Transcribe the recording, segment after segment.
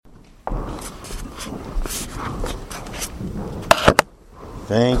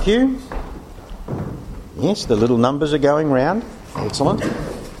Thank you. Yes, the little numbers are going round. Excellent.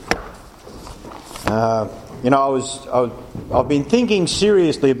 I've been thinking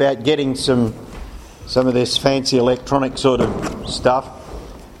seriously about getting some of this fancy electronic sort of stuff,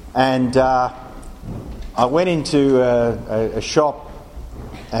 and I went into a shop,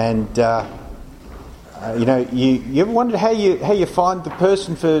 and you ever wondered how you find the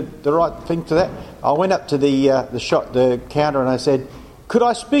person for the right thing to that? I went up to the counter, and I said, "Could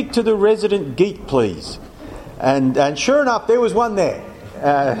I speak to the resident geek, please?" And sure enough, there was one there,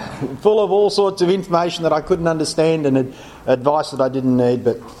 full of all sorts of information that I couldn't understand and advice that I didn't need.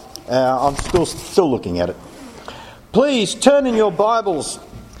 But I'm still looking at it. Please turn in your Bibles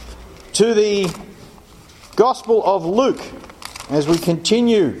to the Gospel of Luke as we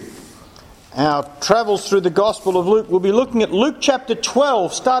continue our travels through the Gospel of Luke. We'll be looking at Luke chapter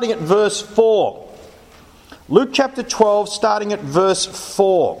 12, starting at verse 4. Luke chapter 12, starting at verse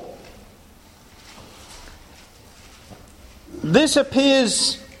 4. This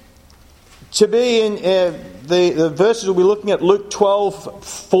appears to be in the verses we'll be looking at, Luke 12,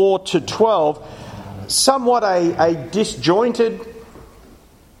 4 to 12, somewhat a disjointed...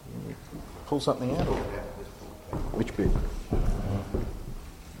 Pull something out? Which bit?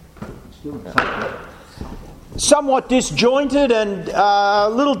 Somewhat disjointed and a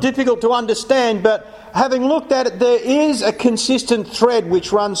little difficult to understand, but having looked at it, there is a consistent thread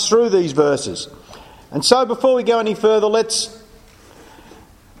which runs through these verses. And so before we go any further, let's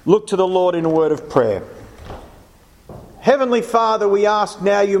look to the Lord in a word of prayer. Heavenly Father, we ask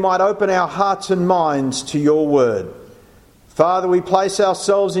now you might open our hearts and minds to your word. Father, we place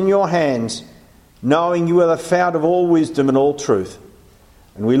ourselves in your hands, knowing you are the fount of all wisdom and all truth.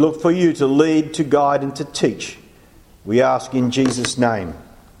 And we look for you to lead, to guide and to teach. We ask in Jesus' name.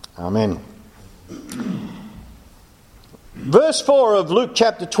 Amen. Verse 4 of Luke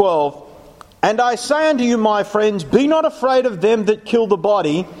chapter 12. And I say unto you, my friends, be not afraid of them that kill the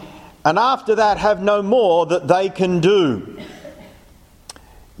body, and after that have no more that they can do.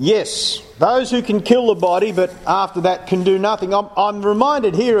 Yes, those who can kill the body, but after that can do nothing. I'm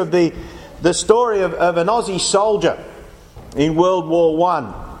reminded here of the story of an Aussie soldier in World War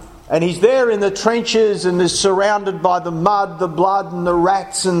One. And he's there in the trenches and is surrounded by the mud, the blood and the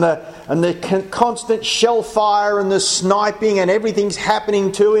rats and the constant shell fire and the sniping, and everything's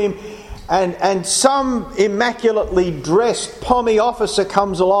happening to him. And some immaculately dressed pommy officer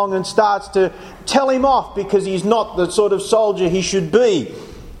comes along and starts to tell him off because he's not the sort of soldier he should be.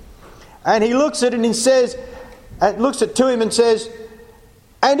 And he looks at it and says, to him and says,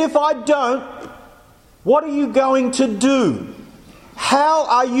 "And if I don't, what are you going to do? How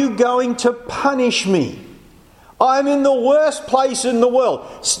are you going to punish me? I'm in the worst place in the world.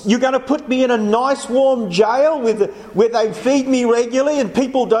 You're going to put me in a nice warm jail where they feed me regularly and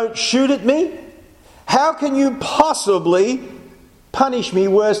people don't shoot at me? How can you possibly punish me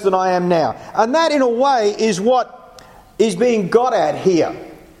worse than I am now?" And that, in a way, is what is being got at here.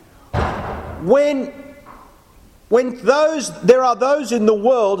 When there are those in the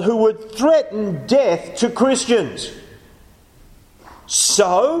world who would threaten death to Christians.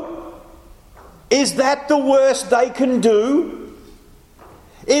 So, is that the worst they can do?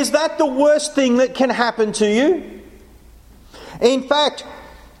 Is that the worst thing that can happen to you? In fact,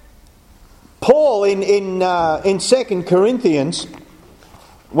 Paul in 2 Corinthians,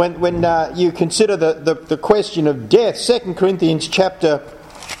 when you consider the question of death, 2 Corinthians chapter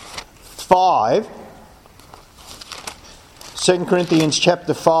 5, 2 Corinthians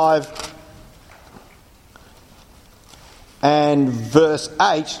chapter 5 and verse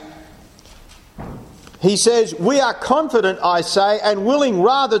 8, he says, "We are confident, I say, and willing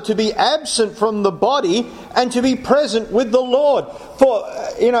rather to be absent from the body and to be present with the Lord."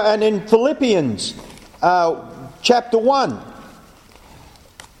 And in Philippians chapter 1,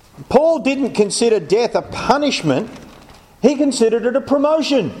 Paul didn't consider death a punishment, he considered it a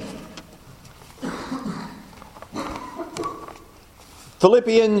promotion.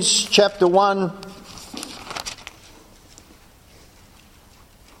 Philippians chapter 1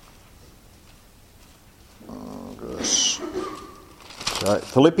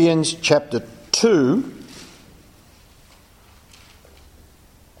 Philippians chapter 2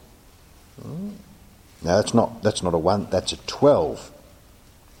 no, that's not a 1, that's a 12.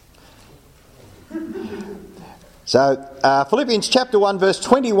 So Philippians chapter 1 verse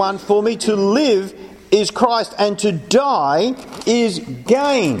 21, "For me to live is Christ and to die is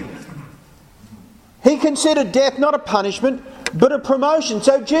gain." He considered death not a punishment but a promotion.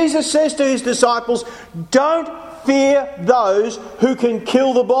 So Jesus says to his disciples, don't fear those who can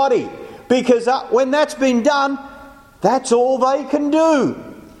kill the body, because when that's been done, That's all they can do.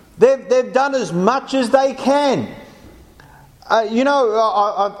 They've done as much as they can.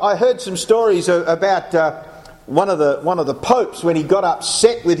 I heard some stories about one of the popes when he got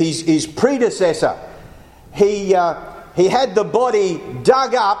upset with his predecessor. He had the body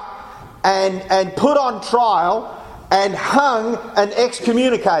dug up and put on trial and hung and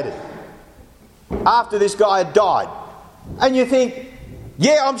excommunicated after this guy had died. And you think,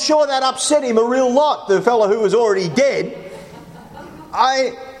 yeah, I'm sure that upset him a real lot, the fellow who was already dead.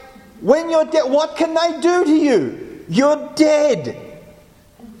 When you're dead, what can they do to you? You're dead.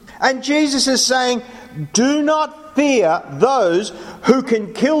 And Jesus is saying, do not fear those who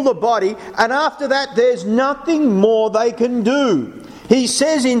can kill the body, and after that there's nothing more they can do. He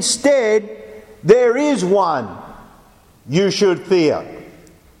says instead, there is one you should fear.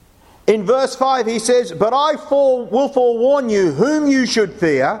 In verse 5 he says, but I will forewarn you whom you should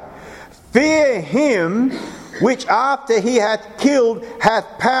fear. Fear him which after he hath killed hath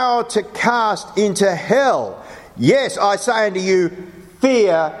power to cast into hell. Yes, I say unto you,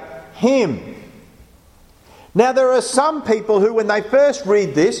 fear him. Now there are some people who, when they first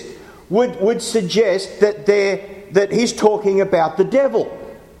read this, would suggest that he's talking about the devil,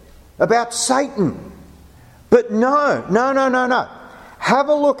 about Satan. But no. Have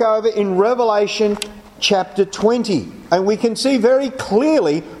a look over in Revelation chapter 20, and we can see very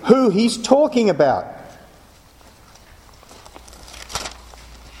clearly who he's talking about.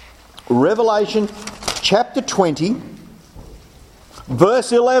 Revelation chapter 20,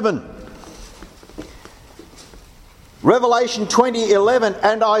 verse 11. Revelation 20:11,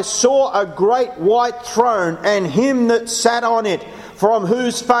 and I saw a great white throne, and him that sat on it, from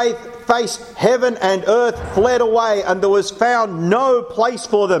whose face heaven and earth fled away, and there was found no place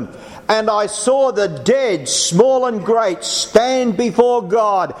for them. And I saw the dead, small and great, stand before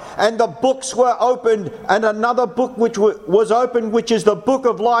God, and the books were opened, and another book which was opened, which is the book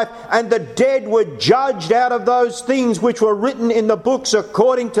of life, and the dead were judged out of those things which were written in the books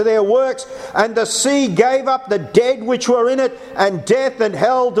according to their works. And the sea gave up the dead which were in it, and death and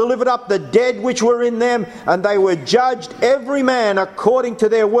hell delivered up the dead which were in them, and they were judged every man according to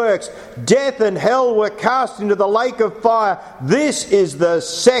their works. Death and hell were cast into the lake of fire. This is the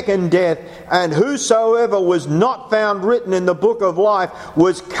second death, and whosoever was not found written in the book of life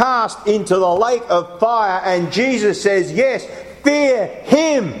was cast into the lake of fire. And Jesus says, yes, fear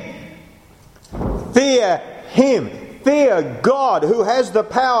him. Fear him. Fear God, who has the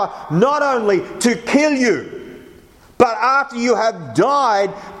power not only to kill you, but after you have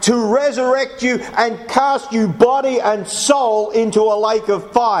died, to resurrect you and cast you body and soul into a lake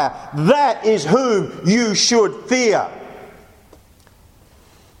of fire. That is whom you should fear.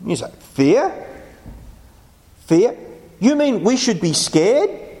 You say, fear? Fear? You mean we should be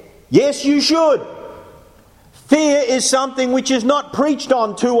scared? Yes, you should. Fear is something which is not preached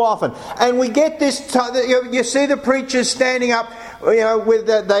on too often. And we get this, you see the preachers standing up, with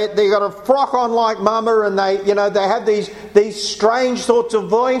they got a frock on like mama, and they have these strange sorts of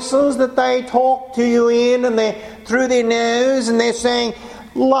voices that they talk to you in, and they're through their nose, and they're saying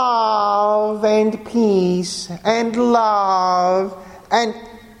love and peace and love, and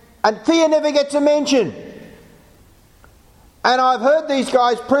fear never gets a mention. And I've heard these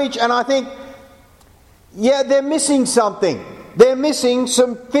guys preach, and I think, yeah, they're missing something. They're missing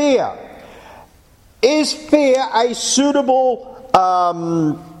some fear. Is fear a suitable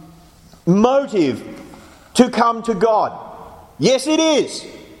motive to come to God? Yes, it is.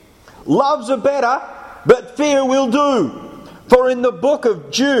 Love's a better, but fear will do. For in the book of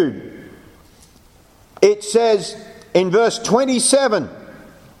Jude, it says in verse 21,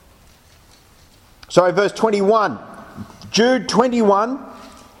 Jude 21,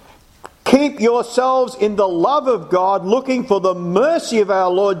 keep yourselves in the love of God, looking for the mercy of our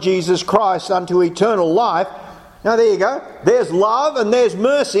Lord Jesus Christ unto eternal life. Now there you go. There's love and there's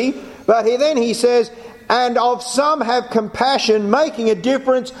mercy. But then he says, and of some have compassion, making a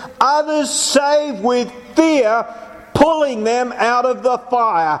difference. Others save with fear, pulling them out of the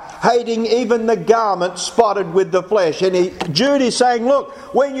fire, hating even the garment spotted with the flesh. And Jude is saying, look,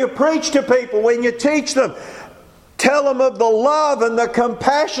 when you preach to people, when you teach them, tell them of the love and the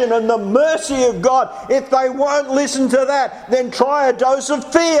compassion and the mercy of God. If they won't listen to that, then try a dose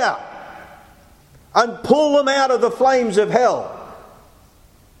of fear and pull them out of the flames of hell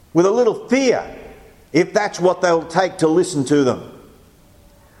with a little fear, if that's what they'll take to listen to them.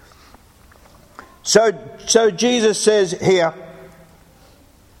 So Jesus says here,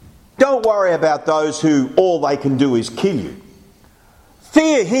 don't worry about those who all they can do is kill you.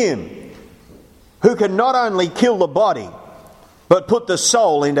 Fear him who can not only kill the body, but put the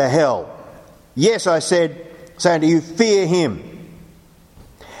soul into hell. Yes, I said, saying to you, fear him.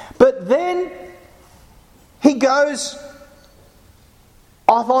 But then he goes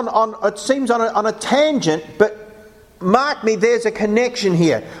off on it seems on a tangent, but mark me, there's a connection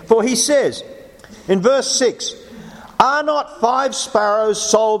here. For he says in verse 6, are not 5 sparrows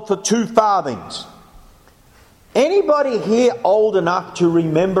sold for 2 farthings? Anybody here old enough to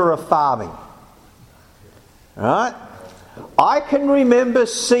remember a farthing? Right? I can remember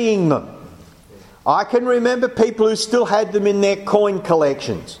seeing them. I can remember people who still had them in their coin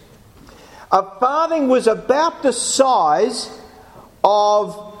collections. A farthing was about the size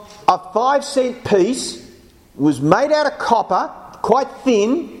of a 5-cent piece. It was made out of copper, quite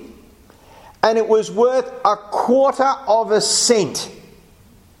thin, and it was worth 1/4 cent.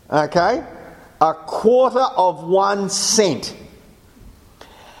 Okay? 1/4 cent.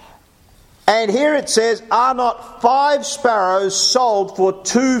 And here it says, are not 5 sparrows sold for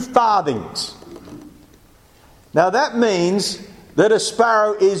 2 farthings? Now that means that a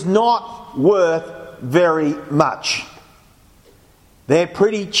sparrow is not worth very much. They're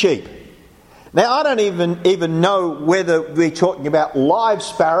pretty cheap. Now I don't even know whether we're talking about live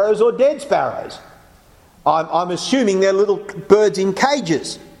sparrows or dead sparrows. I'm assuming they're little birds in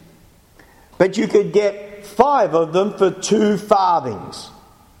cages. But you could get 5 of them for 2 farthings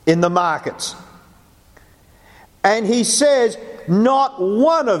in the markets. And he says, not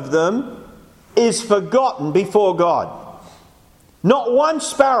one of them is forgotten before God. Not one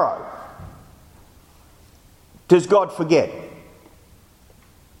sparrow does God forget.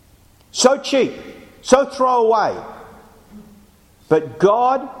 So cheap, so throwaway. But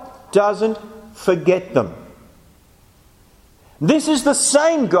God doesn't forget them. This is the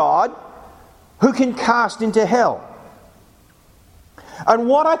same God who can cast into hell. And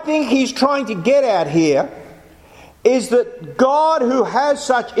what I think he's trying to get at here is that God, who has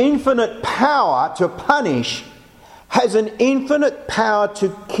such infinite power to punish, has an infinite power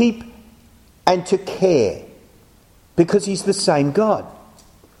to keep and to care, because he's the same God.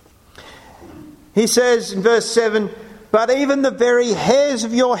 He says in verse 7, but even the very hairs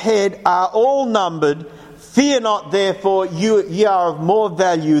of your head are all numbered. Fear not, therefore, ye are of more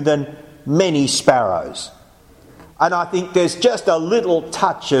value than many sparrows. And I think there's just a little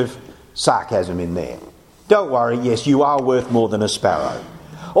touch of sarcasm in there. Don't worry, yes, you are worth more than a sparrow.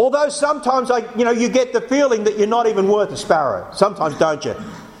 Although sometimes, you get the feeling that you're not even worth a sparrow. Sometimes, don't you?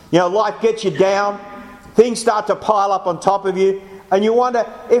 Life gets you down, things start to pile up on top of you, and you wonder,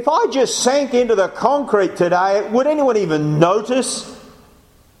 if I just sank into the concrete today, would anyone even notice?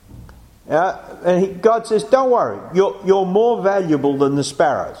 And God says, don't worry, you're more valuable than the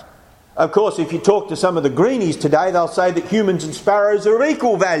sparrows. Of course, if you talk to some of the greenies today, they'll say that humans and sparrows are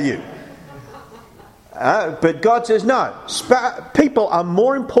equal value. But God says, no, people are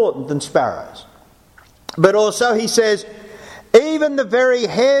more important than sparrows. But also he says, even the very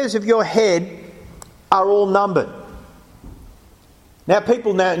hairs of your head are all numbered. Now,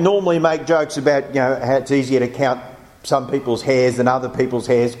 people normally make jokes about how it's easier to count some people's hairs than other people's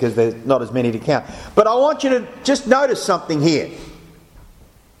hairs because there's not as many to count. But I want you to just notice something here.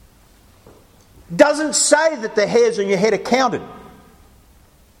 It doesn't say that the hairs on your head are counted. It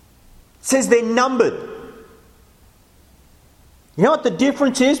says they're numbered. You know what the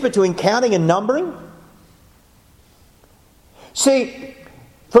difference is between counting and numbering? See,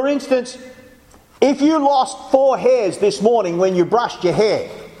 for instance, if you lost 4 hairs this morning when you brushed your hair,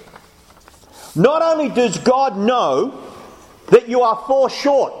 not only does God know that you are 4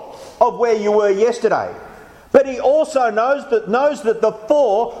 short of where you were yesterday, but he also knows that the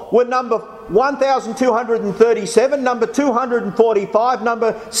 4 were number 1,237, number 245,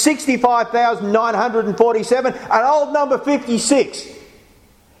 number 65,947, and old number 56.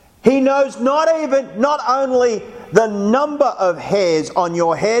 He knows not only the number of hairs on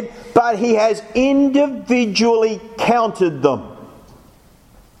your head, but he has individually counted them.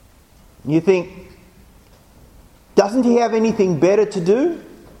 You think, doesn't he have anything better to do?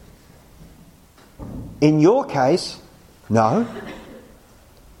 In your case, no.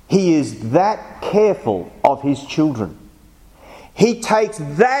 He is that careful of his children. He takes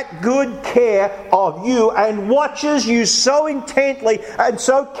that good care of you and watches you so intently and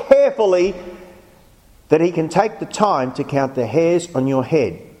so carefully that he can take the time to count the hairs on your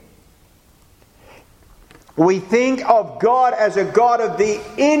head. We think of God as a God of the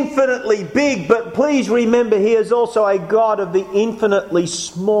infinitely big, but please remember he is also a God of the infinitely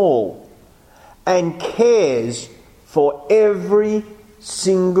small and cares for every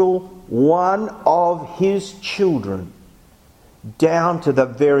single one of his children, down to the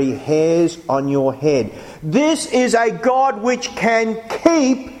very hairs on your head. This is a God which can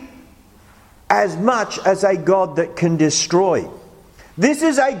keep as much as a God that can destroy. This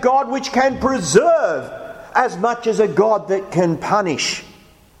is a God which can preserve as much as a God that can punish.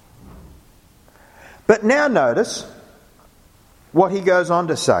 But now notice what he goes on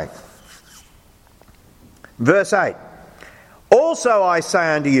to say. Verse 8. Also I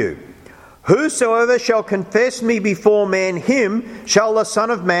say unto you, whosoever shall confess me before men, him shall the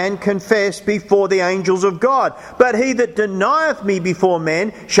Son of Man confess before the angels of God. But he that denieth me before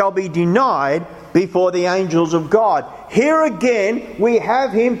men shall be denied before the angels of God. Here again we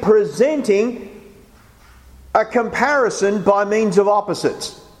have him presenting a comparison by means of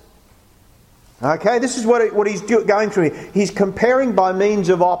opposites. Okay, this is what he's going through here. He's comparing by means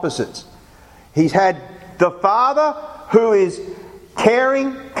of opposites. He's had the Father who is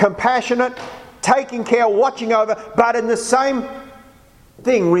caring, compassionate, taking care, watching over, but in the same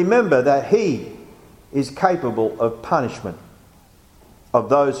thing, remember that he is capable of punishment of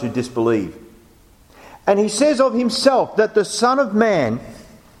those who disbelieve. And he says of himself that the Son of Man,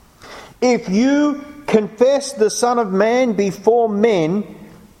 if you confess the Son of Man before men,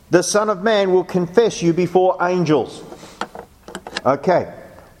 the Son of Man will confess you before angels. Okay,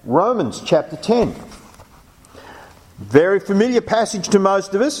 Romans chapter 10. Very familiar passage to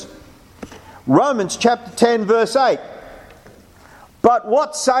most of us. Romans chapter 10 verse 8. But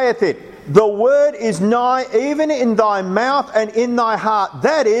what saith it? The word is nigh, even in thy mouth and in thy heart.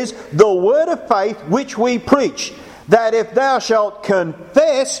 That is, the word of faith which we preach. That if thou shalt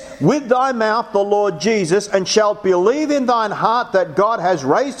confess with thy mouth the Lord Jesus, and shalt believe in thine heart that God has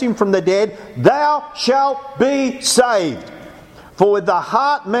raised him from the dead, thou shalt be saved. For with the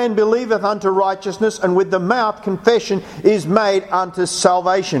heart man believeth unto righteousness, and with the mouth confession is made unto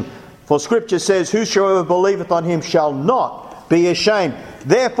salvation. For Scripture says, whosoever believeth on him shall not be ashamed.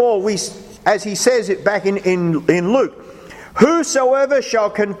 Therefore, as he says it back in Luke, whosoever shall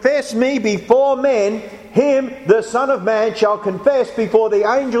confess me before men, him the Son of Man shall confess before the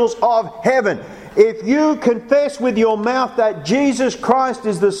angels of heaven. If you confess with your mouth that Jesus Christ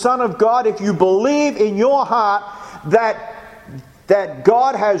is the Son of God, if you believe in your heart that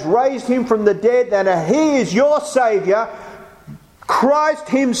God has raised him from the dead, that he is your Saviour, Christ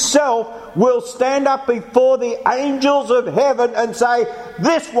himself will stand up before the angels of heaven and say,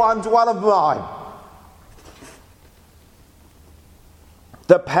 this one's one of mine.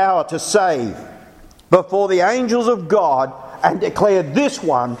 The power to save before the angels of God and declare this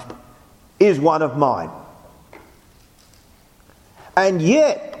one is one of mine. And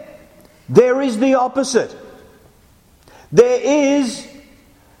yet, there is the opposite. There is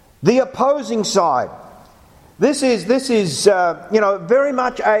the opposing side. This is very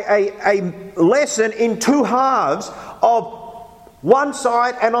much a lesson in two halves of one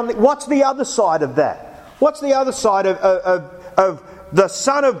side and what's the other side of that? What's the other side of the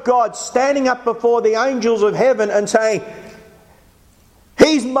Son of God standing up before the angels of heaven and saying,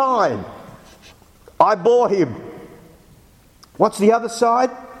 he's mine. I bought him. What's the other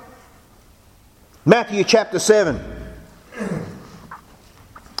side? Matthew chapter 7.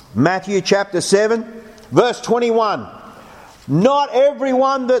 Matthew chapter 7, verse 21. Not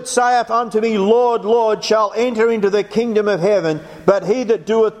everyone that saith unto me, Lord, Lord, shall enter into the kingdom of heaven, but he that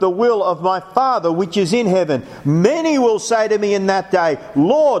doeth the will of my Father which is in heaven. Many will say to me in that day,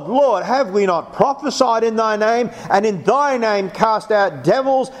 Lord, Lord, have we not prophesied in thy name, and in thy name cast out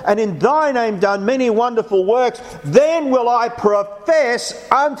devils, and in thy name done many wonderful works? Then will I profess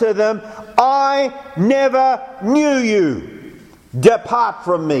unto them, I never knew you. Depart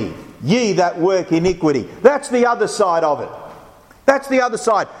from me, ye that work iniquity. That's the other side of it. That's the other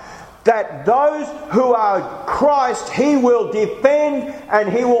side. That those who are Christ, he will defend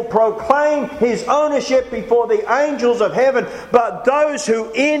and he will proclaim his ownership before the angels of heaven. But those who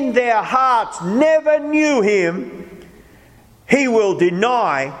in their hearts never knew him, he will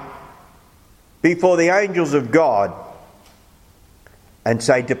deny before the angels of God and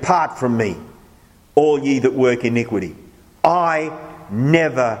say, depart from me, all ye that work iniquity. I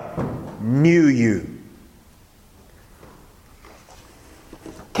never knew you.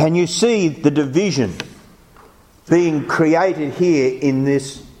 Can you see the division being created here in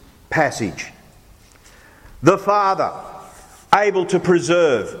this passage? The Father, able to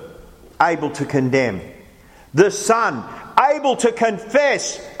preserve, able to condemn. The Son, able to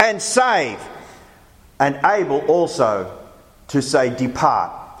confess and save, and able also to say,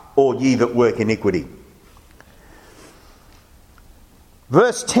 depart, all ye that work iniquity.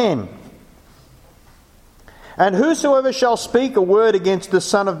 Verse 10. And whosoever shall speak a word against the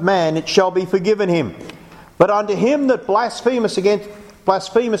Son of Man, it shall be forgiven him. But unto him that blasphemeth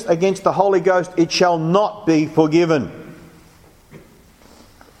against the Holy Ghost, it shall not be forgiven.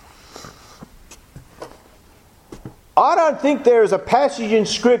 I don't think there is a passage in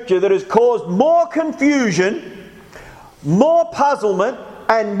Scripture that has caused more confusion, more puzzlement,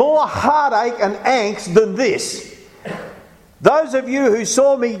 and more heartache and angst than this. Those of you who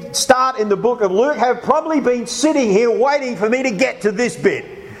saw me start in the book of Luke have probably been sitting here waiting for me to get to this bit,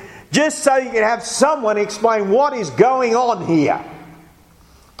 just so you can have someone explain what is going on here.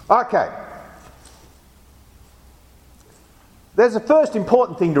 Okay. There's a first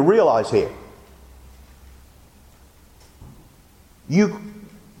important thing to realise here.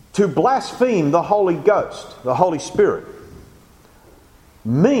 To blaspheme the Holy Ghost, the Holy Spirit,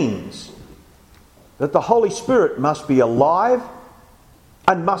 means that the Holy Spirit must be alive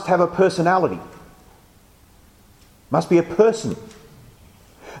and must have a personality. Must be a person.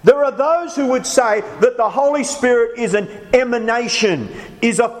 There are those who would say that the Holy Spirit is an emanation,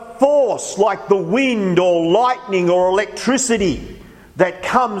 is a force like the wind or lightning or electricity that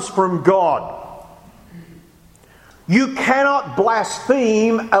comes from God. You cannot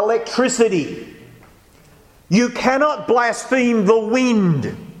blaspheme electricity. You cannot blaspheme the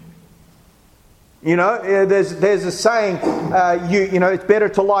wind. You know, there's a saying, it's better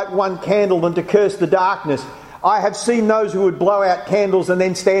to light one candle than to curse the darkness. I have seen those who would blow out candles and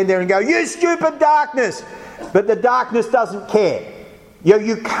then stand there and go, "You stupid darkness!" But the darkness doesn't care.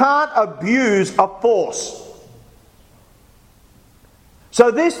 You can't abuse a force.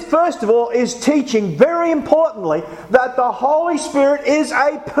 So this, first of all, is teaching very importantly that the Holy Spirit is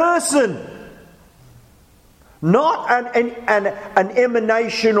a person. Not an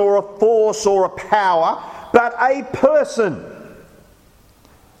emanation or a force or a power, but a person.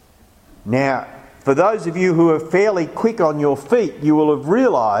 Now, for those of you who are fairly quick on your feet, you will have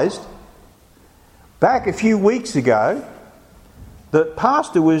realised back a few weeks ago that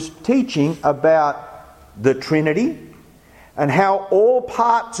Pastor was teaching about the Trinity and how all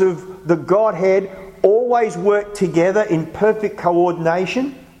parts of the Godhead always work together in perfect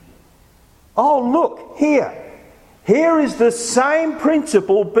coordination. Oh, look, here. Here is the same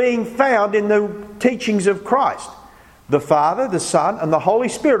principle being found in the teachings of Christ. The Father, the Son, and the Holy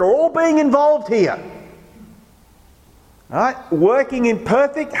Spirit are all being involved here. Right? Working in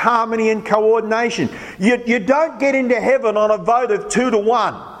perfect harmony and coordination. You don't get into heaven on a vote of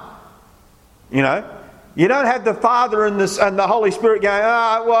 2-1. You know? You don't have the Father and the Holy Spirit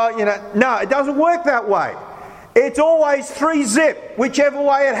going, no, it doesn't work that way. It's always 3-zip, whichever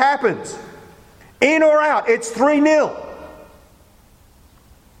way it happens. In or out, it's 3-0.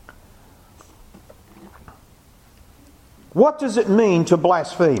 What does it mean to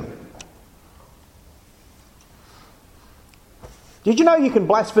blaspheme? Did you know you can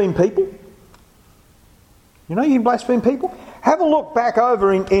blaspheme people? You know you can blaspheme people? Have a look back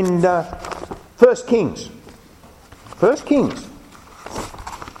over in 1 Kings. 1 Kings.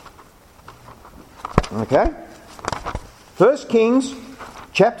 Okay? 1 Kings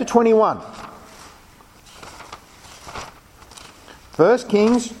chapter 21. 1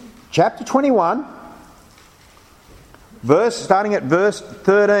 Kings chapter 21, starting at verse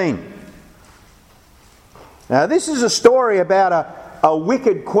 13. Now this is a story about a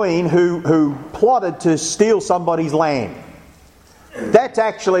wicked queen who plotted to steal somebody's land. That's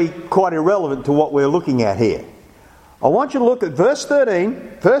actually quite irrelevant to what we're looking at here. I want you to look at verse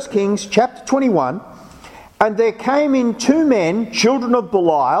 13, 1 Kings chapter 21. And there came in 2 men, children of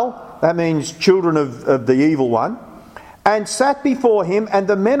Belial, that means children of the evil one, and sat before him, and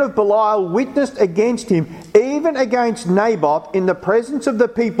the men of Belial witnessed against him, even against Naboth, in the presence of the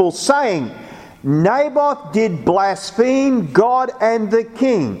people, saying, Naboth did blaspheme God and the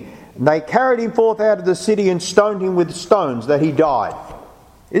king. And they carried him forth out of the city and stoned him with stones, that he died.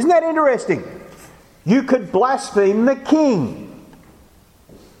 Isn't that interesting? You could blaspheme the king.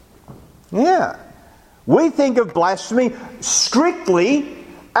 Yeah. We think of blasphemy strictly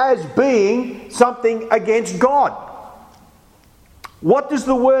as being something against God. What does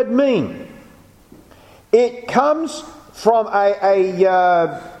the word mean? It comes from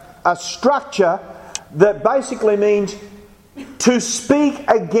a structure that basically means to speak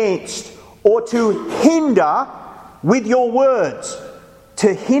against or to hinder with your words.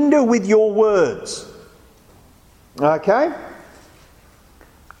 To hinder with your words. Okay?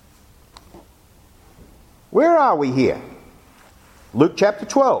 Where are we here? Luke chapter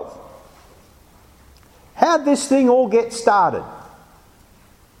 12. How'd this thing all get started?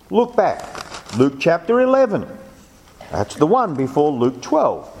 Look back. Luke chapter 11. That's the one before Luke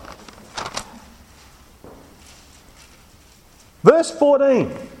 12. Verse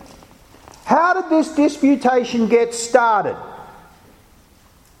 14. How did this disputation get started?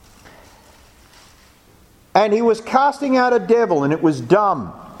 And he was casting out a devil, and it was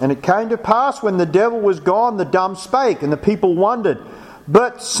dumb. And it came to pass, when the devil was gone, the dumb spake, and the people wondered.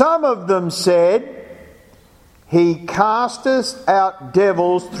 But some of them said, He casteth out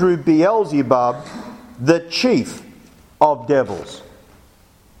devils through Beelzebub, the chief of devils.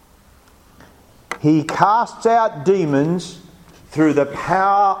 He casts out demons through the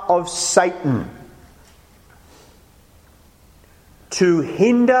power of Satan, to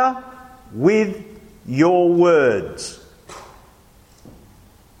hinder with your words.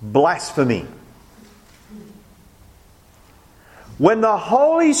 Blasphemy. When the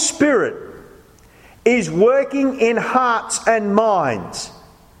Holy Spirit is working in hearts and minds,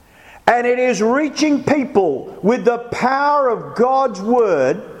 and it is reaching people with the power of God's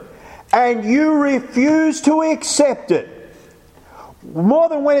Word, and you refuse to accept it, more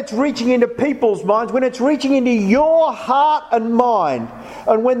than when it's reaching into people's minds, when it's reaching into your heart and mind,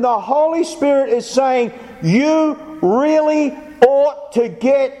 and when the Holy Spirit is saying, you really ought to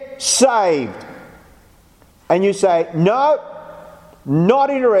get saved, and you say, no, not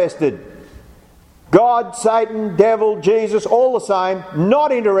interested. God, Satan, devil, Jesus, all the same,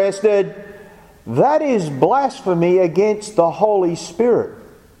 not interested. That is blasphemy against the Holy Spirit.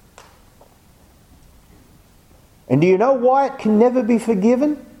 And do you know why it can never be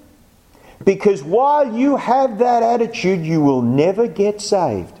forgiven? Because while you have that attitude, you will never get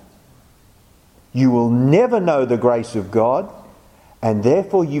saved. You will never know the grace of God, and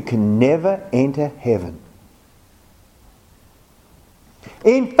therefore you can never enter heaven.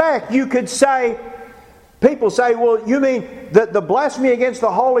 In fact, you could say, people say, well, you mean that the blasphemy against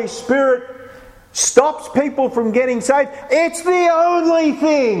the Holy Spirit stops people from getting saved? It's the only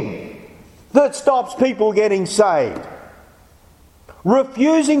thing that stops people getting saved.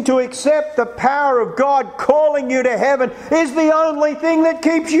 Refusing to accept the power of God calling you to heaven is the only thing that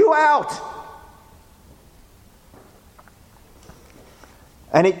keeps you out.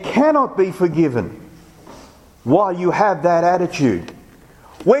 And it cannot be forgiven while you have that attitude.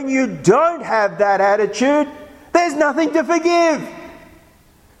 When you don't have that attitude, there's nothing to forgive.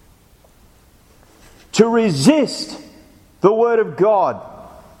 To resist the Word of God,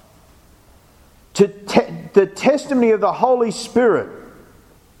 the testimony of the Holy Spirit,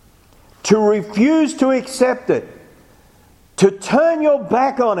 to refuse to accept it, to turn your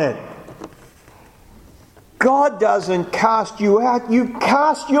back on it. God doesn't cast you out, you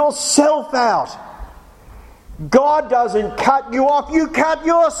cast yourself out. God doesn't cut you off, you cut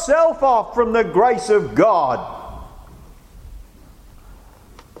yourself off from the grace of God.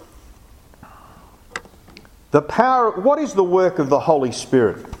 The power, what is the work of the Holy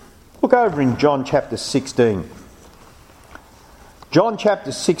Spirit? Look over in John chapter 16. John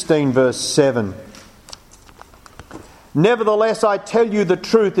chapter 16 verse 7. Nevertheless, I tell you the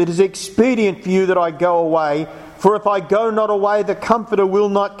truth, it is expedient for you that I go away. For if I go not away, the Comforter will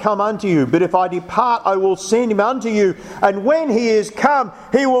not come unto you. But if I depart, I will send him unto you. And when he is come,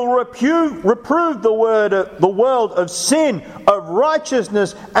 he will reprove the world of sin, of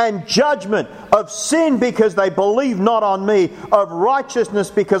righteousness and judgment. Of sin, because they believe not on me. Of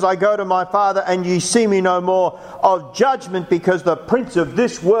righteousness, because I go to my Father, and ye see me no more. Of judgment, because the prince of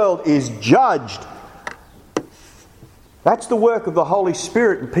this world is judged. That's the work of the Holy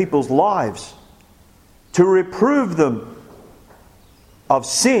Spirit in people's lives. To reprove them of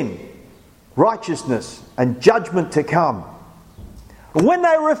sin, righteousness, and judgment to come. And when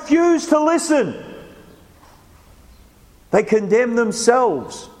they refuse to listen, they condemn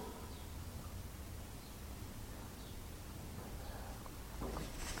themselves.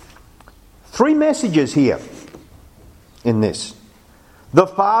 Three messages here in this. The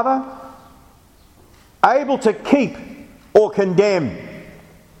Father, able to keep or condemn.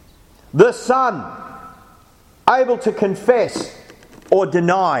 The Son, able to confess or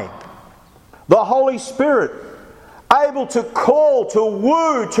deny. The Holy Spirit, able to call, to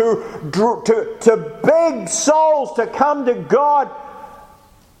woo, to beg souls to come to God,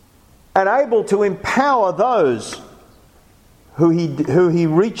 and able to empower those who he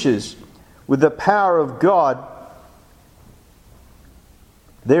reaches with the power of God.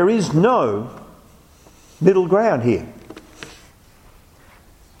 There is no middle ground here.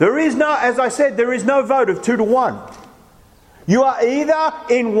 There is no, as I said, there is no vote of 2-1. You are either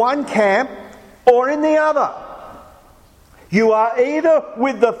in one camp or in the other. You are either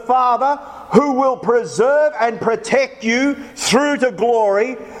with the Father, who will preserve and protect you through to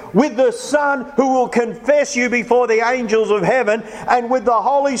glory, with the Son, who will confess you before the angels of heaven, and with the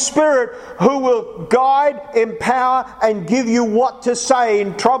Holy Spirit, who will guide, empower, and give you what to say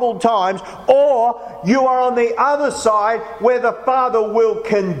in troubled times. Or you are on the other side, where the Father will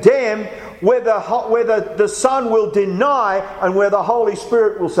condemn, where the Son will deny and where the Holy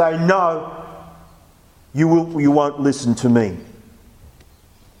Spirit will say, no, you won't listen to me.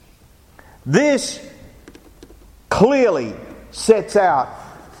 This clearly sets out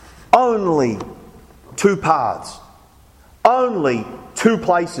only two paths, only two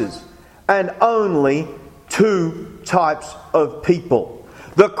places, and only two types of people.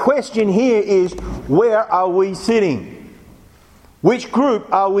 The question here is, where are we sitting? Which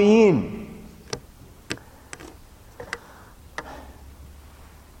group are we in?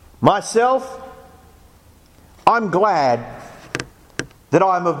 Myself, I'm glad that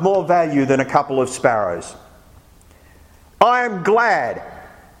I'm of more value than a couple of sparrows. I am glad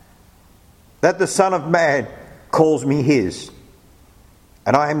that the Son of Man calls me his.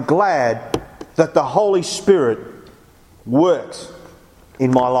 And I am glad that the Holy Spirit works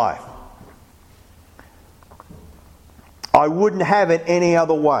in my life. I wouldn't have it any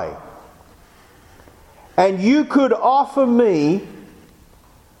other way. And you could offer me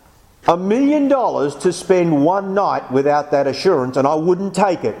 $1 million to spend one night without that assurance, and I wouldn't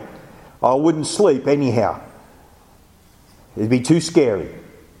take it. I wouldn't sleep anyhow. It'd be too scary.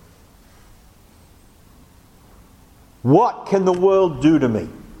 What can the world do to me?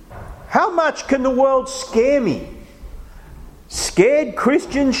 How much can the world scare me? Scared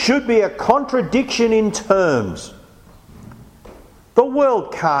Christians should be a contradiction in terms. The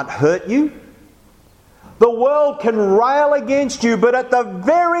world can't hurt you. The world can rail against you, but at the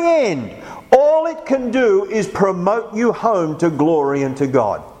very end, all it can do is promote you home to glory and to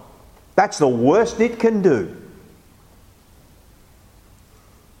God. That's the worst it can do.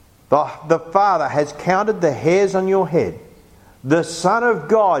 The Father has counted the hairs on your head. The Son of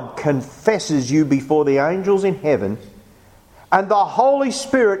God confesses you before the angels in heaven, and the Holy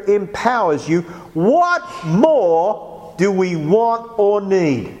Spirit empowers you. What more do we want or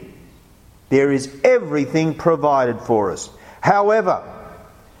need? There is everything provided for us. However,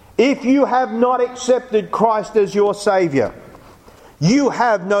 if you have not accepted Christ as your Saviour, you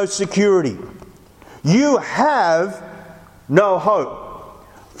have no security. You have no hope.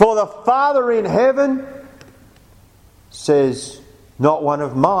 For the Father in heaven says, not one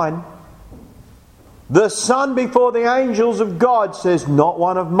of mine. The Son before the angels of God says, not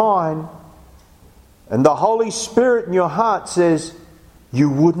one of mine. And the Holy Spirit in your heart says, you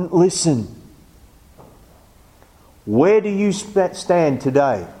wouldn't listen. Where do you stand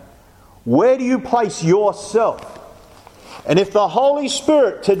today? Where do you place yourself? And if the Holy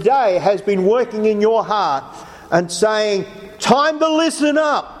Spirit today has been working in your heart and saying, time to listen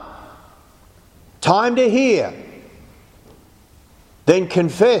up, time to hear, then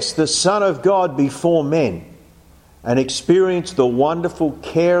confess the Son of God before men and experience the wonderful,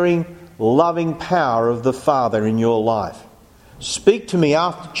 caring, loving power of the Father in your life. Speak to me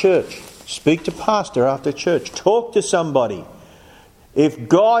after church. Speak to Pastor after church. Talk to somebody. If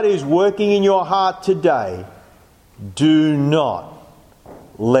God is working in your heart today, do not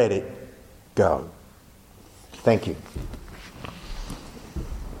let it go. Thank you.